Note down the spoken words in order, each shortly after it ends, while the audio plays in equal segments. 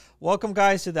Welcome,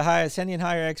 guys, to the Ascending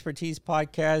Higher Expertise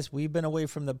podcast. We've been away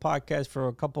from the podcast for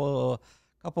a couple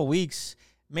weeks,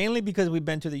 mainly because we've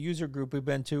been to the user group. We've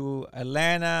been to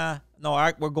Atlanta.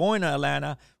 We're going to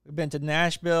Atlanta. We've been to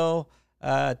Nashville,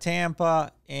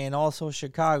 Tampa, and also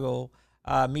Chicago,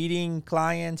 meeting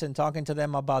clients and talking to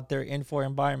them about their Infor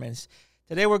environments.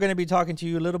 Today, we're going to be talking to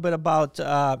you a little bit about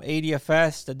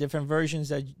ADFS, the different versions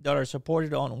that are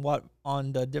supported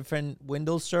on the different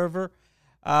Windows server.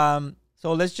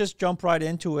 So let's just jump right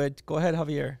into it. Go ahead,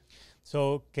 Javier.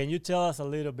 So can you tell us a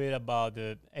little bit about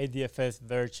the ADFS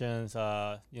versions,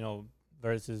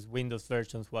 versus Windows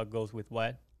versions, what goes with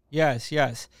what? Yes.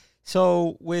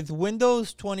 So with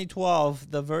Windows 2012,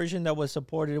 the version that was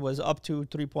supported was up to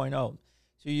 3.0.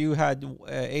 So you had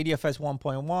ADFS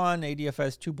 1.1,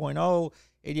 ADFS 2.0,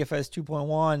 ADFS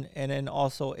 2.1, and then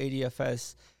also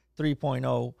ADFS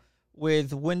 3.0.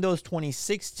 With Windows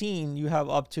 2016, you have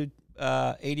up to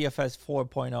ADFS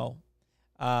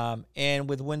 4.0. And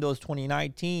with Windows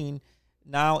 2019,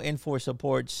 now Infor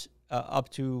supports up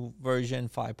to version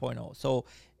 5.0. So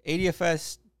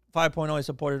ADFS 5.0 is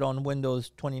supported on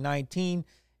Windows 2019,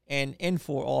 and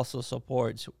Infor also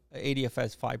supports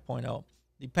ADFS 5.0.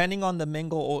 Depending on the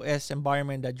Mingo OS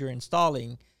environment that you're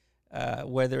installing,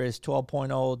 whether it's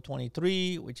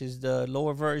 12.0.23, which is the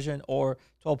lower version, or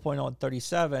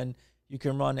 12.0.37, you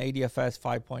can run ADFS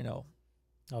 5.0.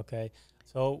 Okay.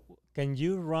 So can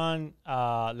you run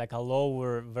like a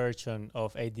lower version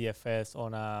of ADFS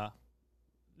on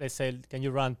can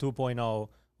you run 2.0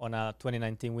 on a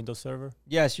 2019 Windows server?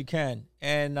 Yes, you can.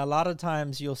 And a lot of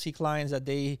times you'll see clients that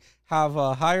they have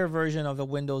a higher version of the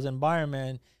Windows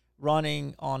environment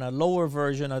running on a lower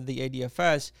version of the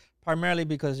ADFS, primarily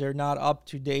because they're not up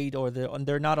to date or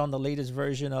they're not on the latest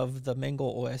version of the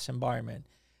Mingo OS environment.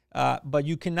 But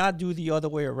you cannot do the other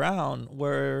way around,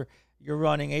 where you're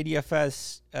running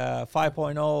ADFS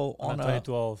 5.0 on a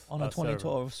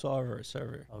 2012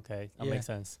 server. Okay, that makes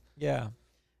sense. Yeah.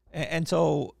 And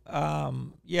so,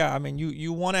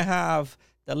 you want to have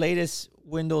the latest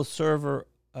Windows Server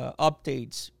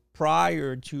updates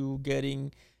prior to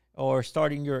getting or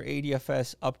starting your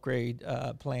ADFS upgrade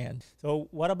plan. So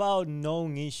what about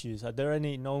known issues? Are there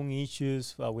any known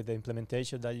issues with the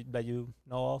implementation that you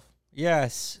know of?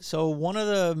 Yes. So one of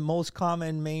the most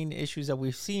common main issues that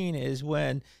we've seen is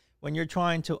when you're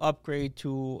trying to upgrade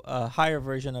to a higher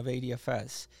version of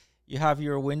ADFS. You have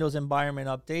your Windows environment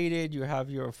updated, you have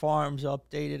your farms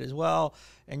updated as well,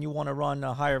 and you want to run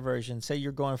a higher version. Say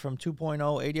you're going from 2.0,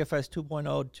 ADFS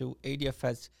 2.0 to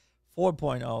ADFS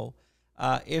 4.0.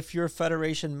 If your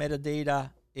federation metadata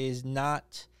is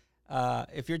not,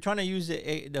 if you're trying to use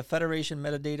the federation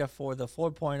metadata for the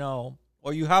 4.0,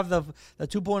 or you have the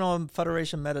 2.0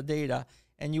 federation metadata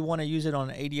and you want to use it on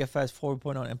ADFS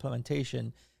 4.0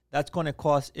 implementation, that's going to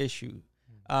cause issue.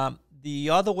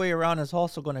 The other way around is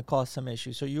also going to cause some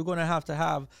issues. So you're going to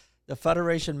have the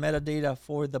federation metadata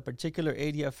for the particular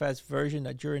ADFS version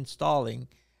that you're installing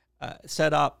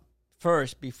set up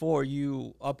first before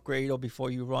you upgrade or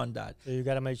before you run that. So you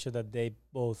got to make sure that they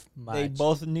both match. They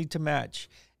both need to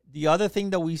match. The other thing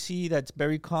that we see that's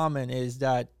very common is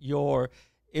that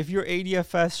if your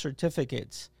ADFS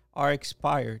certificates are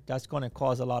expired, that's going to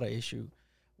cause a lot of issue.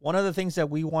 One of the things that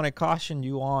we want to caution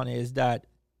you on is that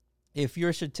if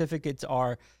your certificates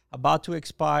are about to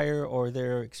expire or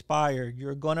they're expired,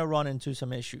 you're going to run into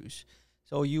some issues.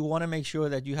 So you want to make sure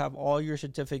that you have all your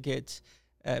certificates,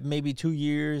 maybe 2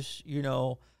 years,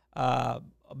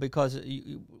 because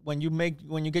when you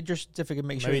get your certificate,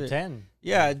 make maybe sure that 10.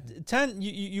 Yeah, 10.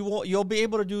 You'll be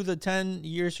able to do the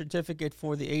 10-year certificate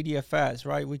for the ADFS,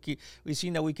 right? We've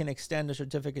seen that we can extend the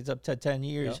certificates up to 10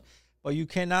 years. Yep. But you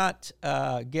cannot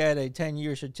get a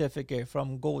 10-year certificate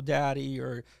from GoDaddy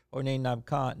or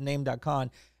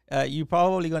Name.com. You're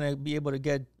probably going to be able to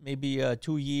get maybe a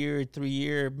 2-year,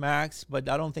 3-year max, but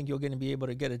I don't think you're going to be able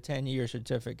to get a 10-year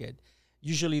certificate.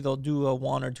 Usually they'll do a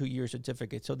 1 or 2 year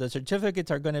certificate. So the certificates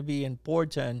are going to be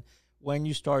important when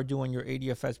you start doing your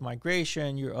ADFS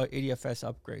migration, your ADFS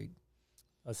upgrade.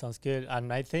 That sounds good,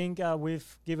 and I think we've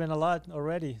given a lot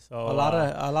already. So a lot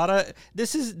of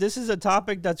this is a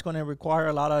topic that's going to require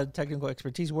a lot of technical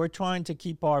expertise. We're trying to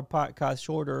keep our podcast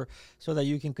shorter so that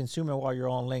you can consume it while you're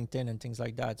on LinkedIn and things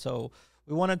like that. So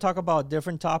we want to talk about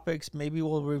different topics. Maybe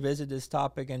we'll revisit this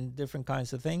topic and different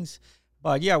kinds of things.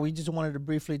 But yeah, we just wanted to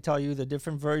briefly tell you the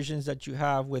different versions that you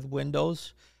have with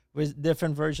Windows, with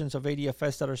different versions of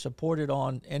ADFS that are supported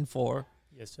on Infor.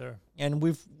 Yes, sir. And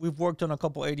we've worked on a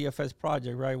couple ADFS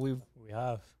projects, right?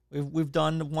 We've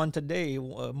done one today,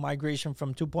 migration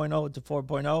from 2.0 to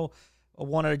 4.0. I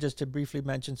wanted just to briefly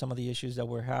mention some of the issues that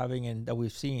we're having and that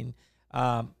we've seen.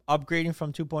 Upgrading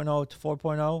from 2.0 to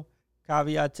 4.0,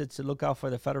 caveats, it's to look out for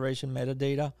the Federation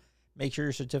metadata. Make sure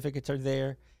your certificates are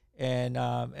there, and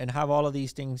have all of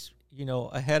these things,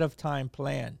 ahead of time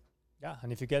plan. Yeah,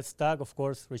 and if you get stuck, of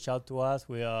course, reach out to us.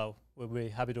 We'll be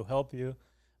happy to help you.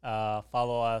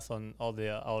 Follow us on all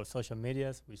our social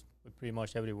medias. We're pretty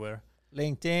much everywhere.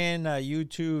 LinkedIn,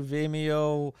 YouTube,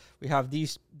 Vimeo. We have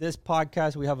this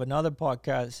podcast. We have another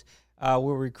podcast.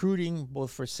 We're recruiting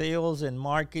both for sales and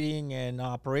marketing and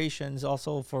operations,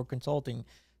 also for consulting.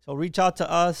 So reach out to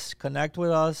us, connect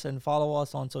with us, and follow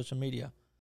us on social media.